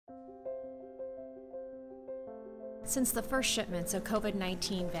Since the first shipments of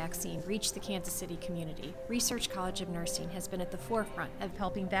COVID-19 vaccine reached the Kansas City community, Research College of Nursing has been at the forefront of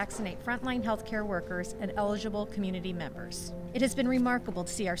helping vaccinate frontline healthcare workers and eligible community members. It has been remarkable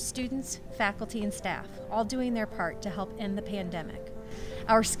to see our students, faculty, and staff all doing their part to help end the pandemic.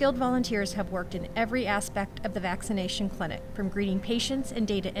 Our skilled volunteers have worked in every aspect of the vaccination clinic, from greeting patients and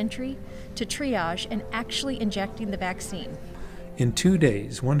data entry to triage and actually injecting the vaccine. In 2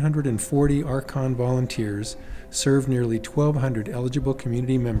 days, 140 RCoN volunteers served nearly 1,200 eligible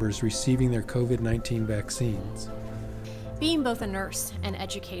community members receiving their COVID-19 vaccines. Being both a nurse and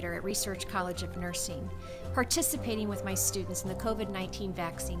educator at Research College of Nursing, participating with my students in the COVID-19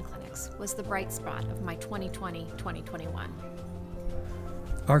 vaccine clinics was the bright spot of my 2020-2021.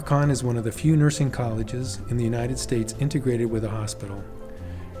 RCoN is one of the few nursing colleges in the United States integrated with a hospital.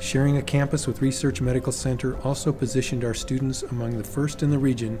 Sharing a campus with Research Medical Center also positioned our students among the first in the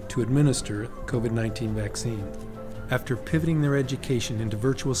region to administer COVID-19 vaccine. After pivoting their education into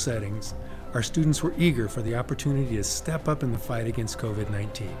virtual settings, our students were eager for the opportunity to step up in the fight against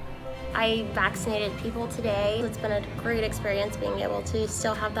COVID-19. I vaccinated people today. It's been a great experience being able to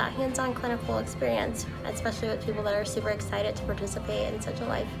still have that hands-on clinical experience, especially with people that are super excited to participate in such a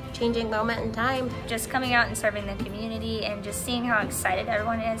life-changing moment in time. Just coming out and serving the community and just seeing how excited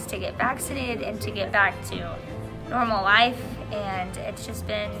everyone is to get vaccinated and to get back to normal life, and it's just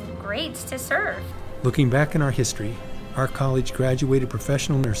been great to serve. Looking back in our history, our college graduated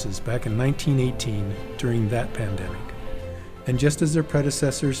professional nurses back in 1918 during that pandemic. And just as their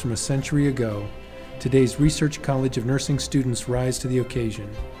predecessors from a century ago, today's Research College of Nursing students rise to the occasion.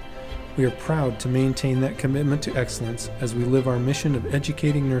 We are proud to maintain that commitment to excellence as we live our mission of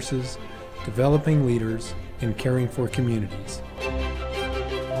educating nurses, developing leaders, and caring for communities.